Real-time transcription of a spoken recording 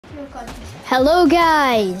Hello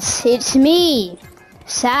guys, it's me,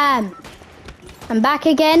 Sam. I'm back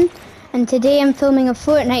again, and today I'm filming a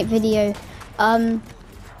Fortnite video.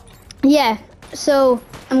 Yeah, so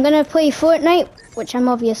I'm gonna play Fortnite, which I'm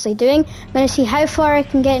obviously doing. I'm gonna see how far I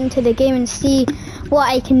can get into the game and see what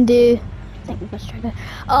I can do. I think the bus driver.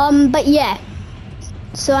 But yeah,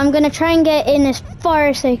 so I'm gonna try and get in as far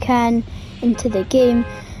as I can into the game.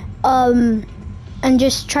 And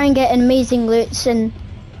just try and get amazing loots, and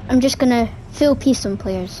I'm just gonna fill peace on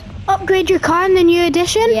players. Upgrade your car in the new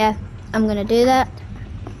edition? Yeah, I'm gonna do that.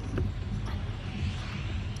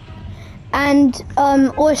 And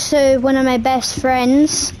also one of my best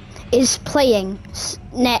friends is playing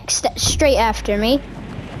next, straight after me.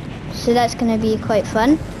 So that's gonna be quite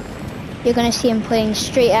fun. You're gonna see him playing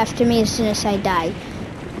straight after me as soon as I die.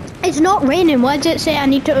 It's not raining. Why does it say I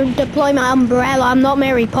need to deploy my umbrella? I'm not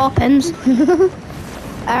Mary Poppins.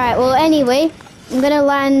 Alright, well anyway, I'm gonna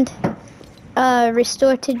land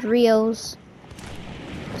restored reels.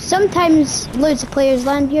 Sometimes loads of players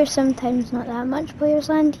land here, sometimes not that much players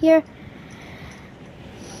land here.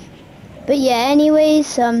 But yeah,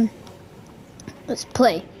 anyways, let's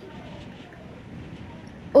play.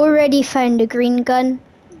 Already found a green gun.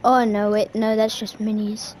 Oh no, wait, no, that's just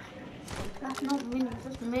minis. That's not minis,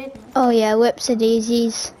 that's minis. Oh yeah, whips of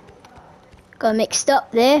daisies. Got mixed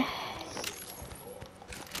up there.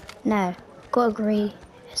 No, got a grey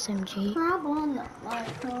SMG.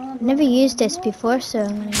 Never used this before, so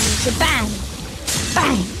I'm gonna use it. Bang!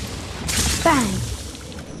 Bang! Bang!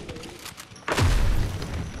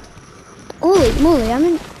 Holy moly,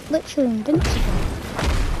 I'm literally invincible.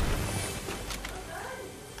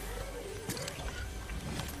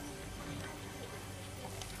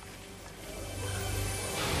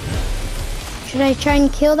 Should I try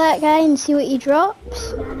and kill that guy and see what he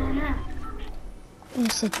drops? No. I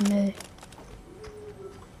said no.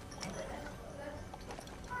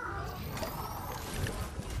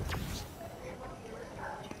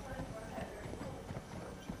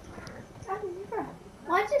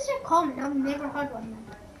 Why is it so common? I've never had one.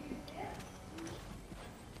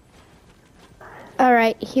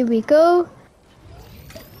 Alright, here we go.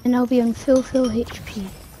 And I'll be on full HP.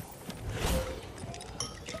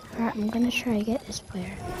 Alright, I'm gonna try to get this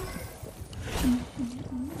player.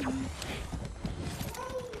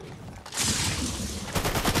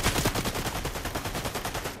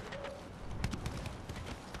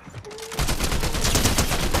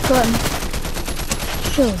 Got him.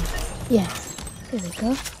 Sure. Yeah. There we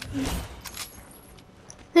go.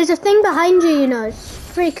 There's a thing behind you, you know.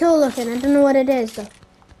 It's pretty cool looking. I don't know what it is, though.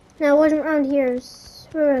 No, it wasn't around here.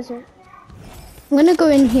 Where is it? I'm gonna go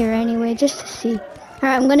in here anyway, just to see.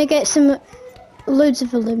 Alright, I'm gonna get some loads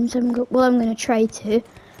of balloons. I'm gonna try to.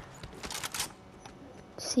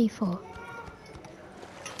 C4.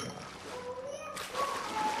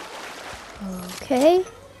 Okay.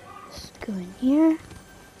 Let's go in here.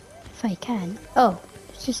 If I can. Oh,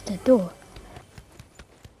 it's just a door.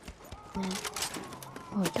 And then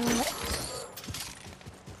more doors.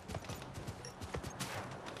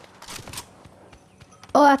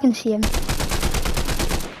 Oh, I can see him.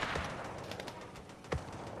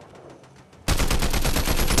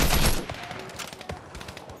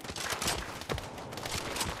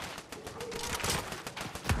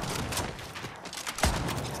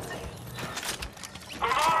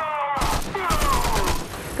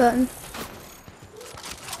 Got him.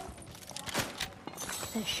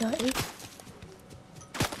 That shotty.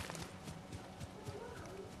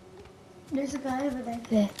 There's a guy over there.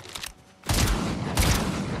 There.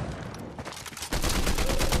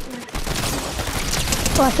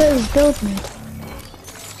 Oh, I thought it was build mode.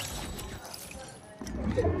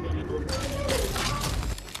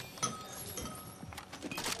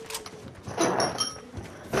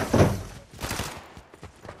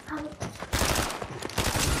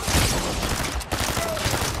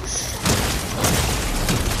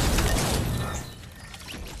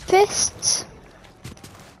 Fists.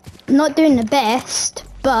 Not doing the best,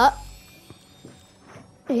 but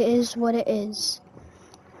it is what it is.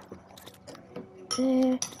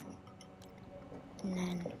 There. And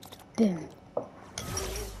then boom.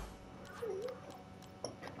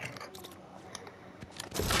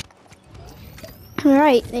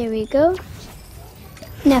 Alright, there we go.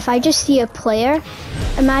 Now if I just see a player,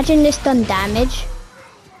 imagine this done damage.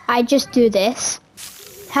 I just do this.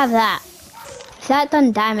 Have that. If that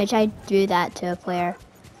done damage, I'd do that to a player.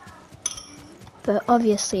 But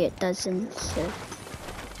obviously it doesn't, so.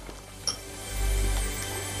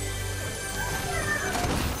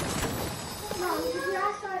 Mom, did you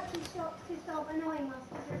ask her to stop annoying us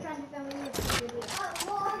because we're trying to film a YouTube video?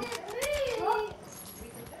 What?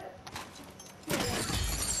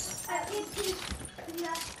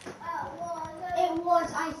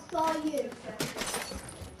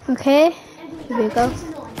 Okay, here we go.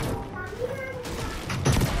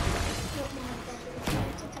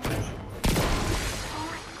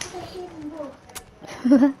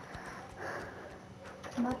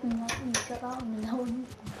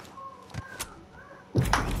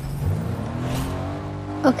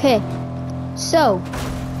 Okay, so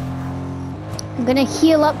I'm gonna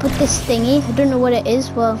heal up with this thingy. I don't know what it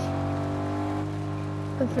is. Well,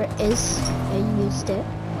 whatever it is, I used it.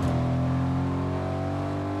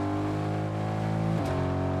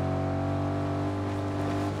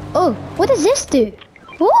 Oh, what does this do?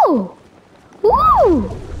 Woo!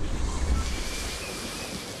 Woo!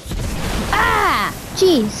 Ah!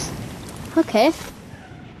 Jeez. Okay.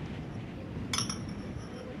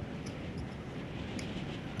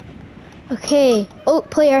 Okay. Oh,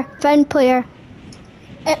 player. Found player.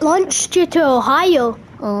 It launched you to Ohio.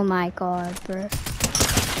 Oh my god, bro.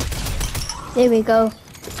 There we go.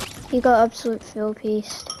 You got absolute full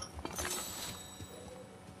piece.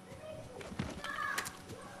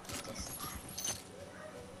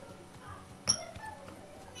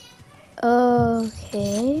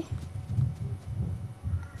 Okay.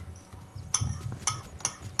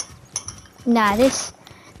 Nah, this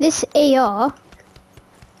AR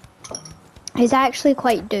is actually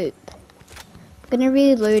quite dope. I'm gonna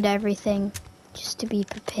reload everything just to be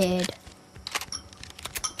prepared.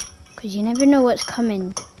 Cause you never know what's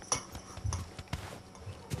coming.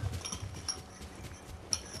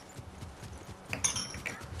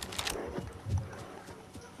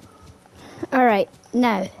 Alright,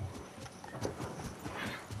 now.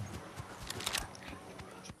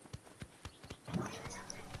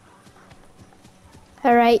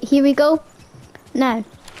 Alright, here we go. Now,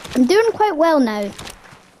 I'm doing quite well now.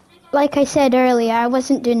 Like I said earlier, I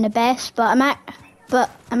wasn't doing the best, but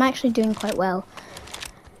I'm actually doing quite well.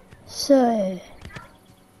 So,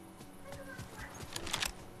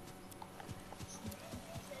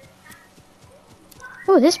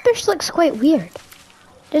 oh, this bush looks quite weird.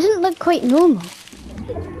 Doesn't look quite normal.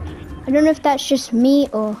 I don't know if that's just me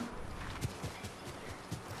or...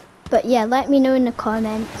 But yeah, let me know in the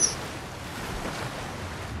comments.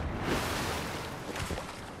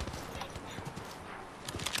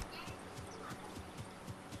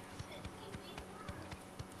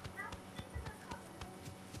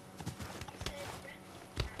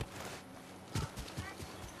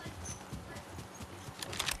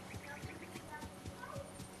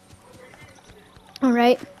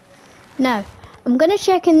 Alright, now, I'm gonna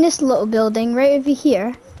check in this little building right over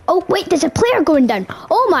here. Oh wait, there's a player going down.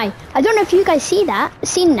 Oh my, I don't know if you guys seen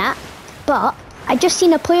that, but I just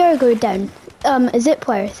seen a player go down. A zip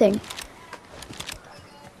wire thing.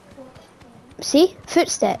 See?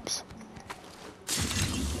 Footsteps.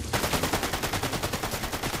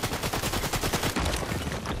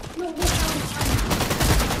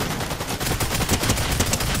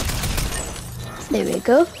 There we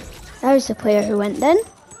go. That was the player who went then.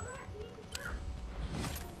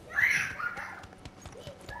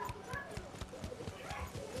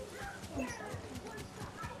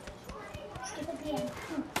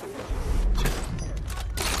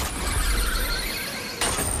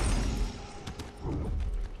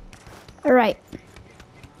 Alright.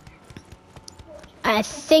 I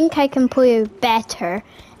think I can play better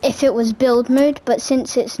if it was build mode, but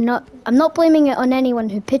since it's not, I'm not blaming it on anyone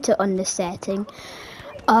who put it on this setting.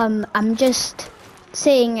 I'm just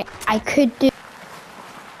saying I could do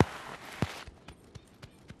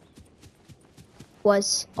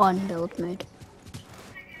was on build mode.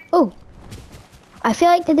 Oh, I feel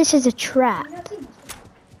like that this is a trap.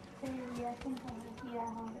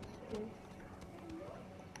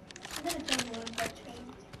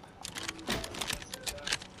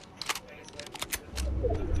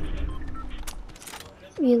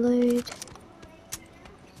 Reload.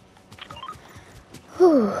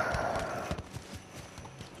 Whew.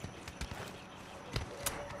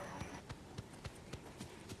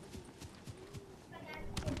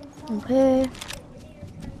 Okay.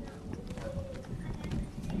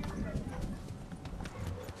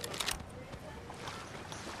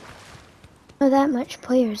 Not that much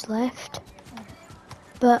players left,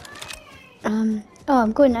 but oh,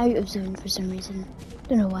 I'm going out of zone for some reason.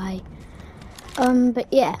 Don't know why. But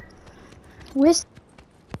yeah, it's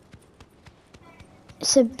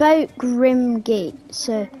about Grim Gate.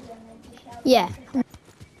 So yeah.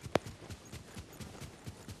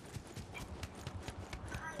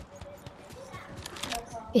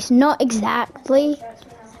 It's not exactly,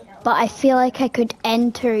 but I feel like I could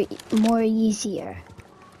enter more easier.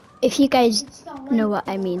 If you guys know what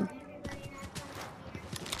I mean.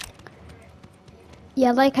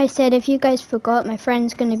 Yeah, like I said, if you guys forgot, my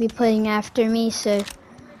friend's going to be playing after me, so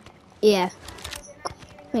yeah.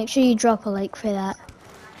 Make sure you drop a like for that.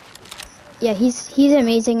 Yeah, he's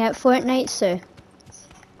amazing at Fortnite, so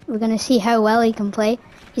we're gonna see how well he can play.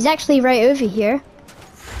 He's actually right over here,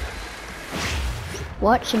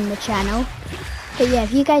 watching the channel. But yeah,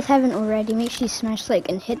 if you guys haven't already, make sure you smash like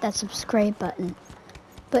and hit that subscribe button.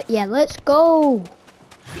 But yeah, let's go!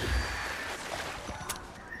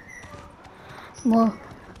 Well,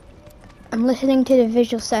 I'm listening to the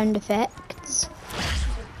visual sound effects.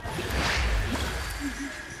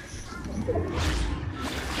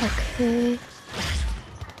 Okay.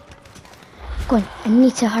 Go on, I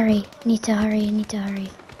need to hurry, I need to hurry.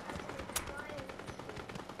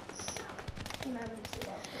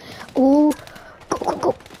 Oh,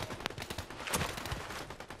 go.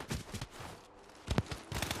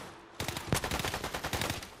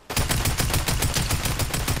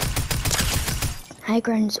 High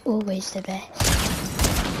ground's always the best.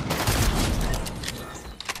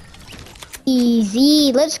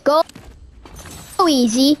 Easy, let's go. Go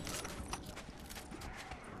easy.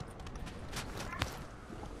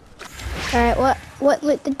 Alright, what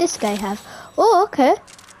loot did this guy have? Oh, okay.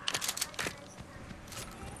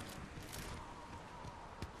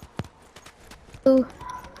 Oh.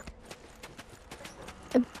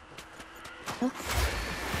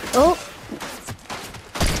 Oh.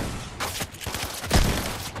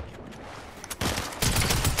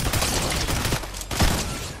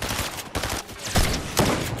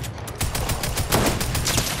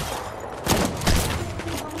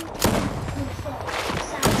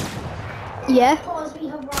 Yeah.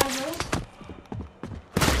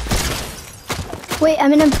 Wait,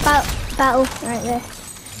 I'm in a battle right there.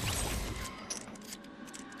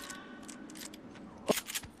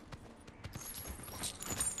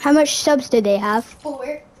 How much subs do they have?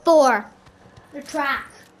 4. 4. They're trash.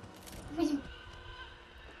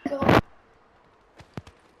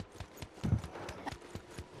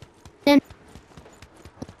 Then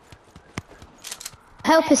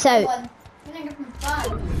help us out.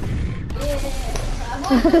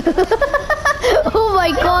 Oh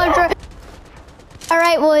my god, bro.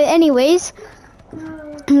 Alright, well anyways,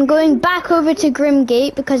 I'm going back over to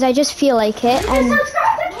Grimgate because I just feel like it, and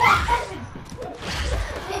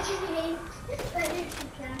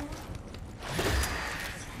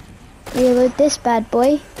reload this bad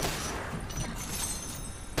boy.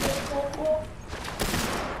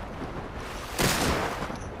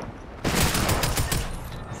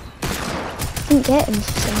 Didn't get him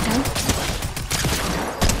somehow.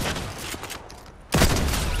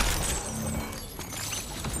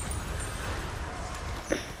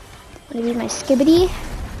 Maybe my skibbity.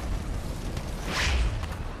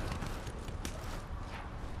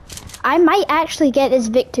 I might actually get this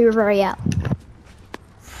victory royale.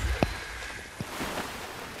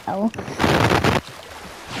 Oh.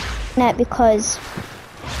 That because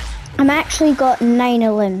I'm actually got 9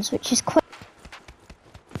 limbs, which is quite.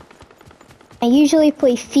 I usually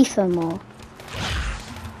play FIFA more,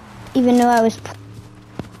 even though I was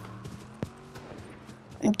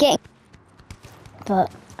getting,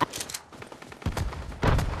 but.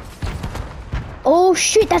 Oh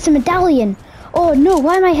shoot, that's a medallion! Oh no,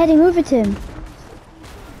 why am I heading over to him?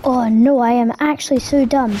 Oh no, I am actually so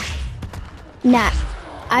dumb. Nah,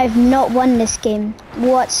 I've not won this game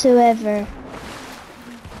whatsoever.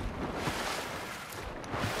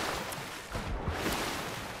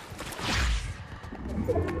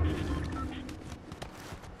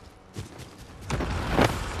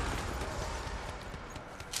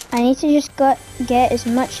 I need to just get as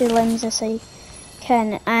much limbs as I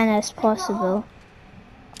can and as possible,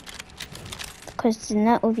 because then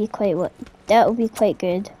that will be quite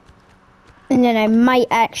good. And then I might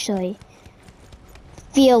actually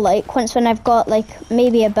feel like once when I've got like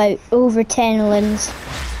maybe about over 10 limbs,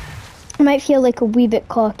 I might feel like a wee bit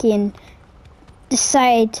cocky and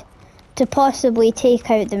decide to possibly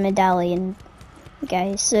take out the medallion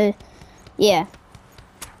guys. So yeah,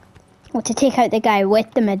 well, to take out the guy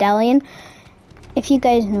with the medallion, if you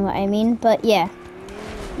guys know what I mean. But yeah,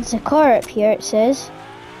 there's a car up here, it says,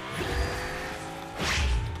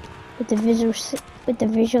 with the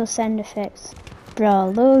visual sound effects. Bro,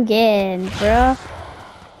 Logan, bro.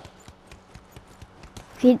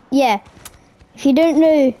 If you don't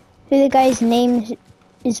know who the guy's name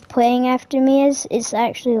is playing after me is, it's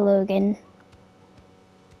actually Logan.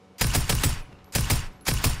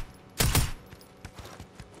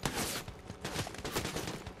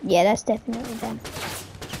 Yeah, that's definitely them.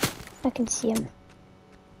 I can see him.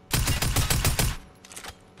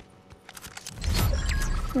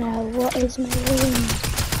 Now, what is my aim?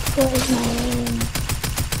 What is my aim?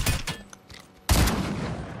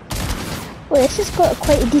 Well, this has got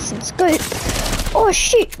quite a decent scope. Oh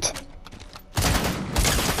shoot!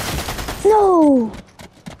 No!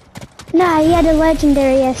 Nah, he had a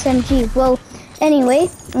legendary SMG. Well, anyway,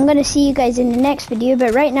 I'm gonna see you guys in the next video,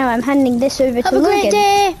 but right now I'm handing this over to Logan. Have a great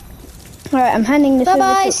day! Alright, I'm handing this over to...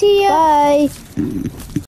 Bye-bye, see ya! Bye!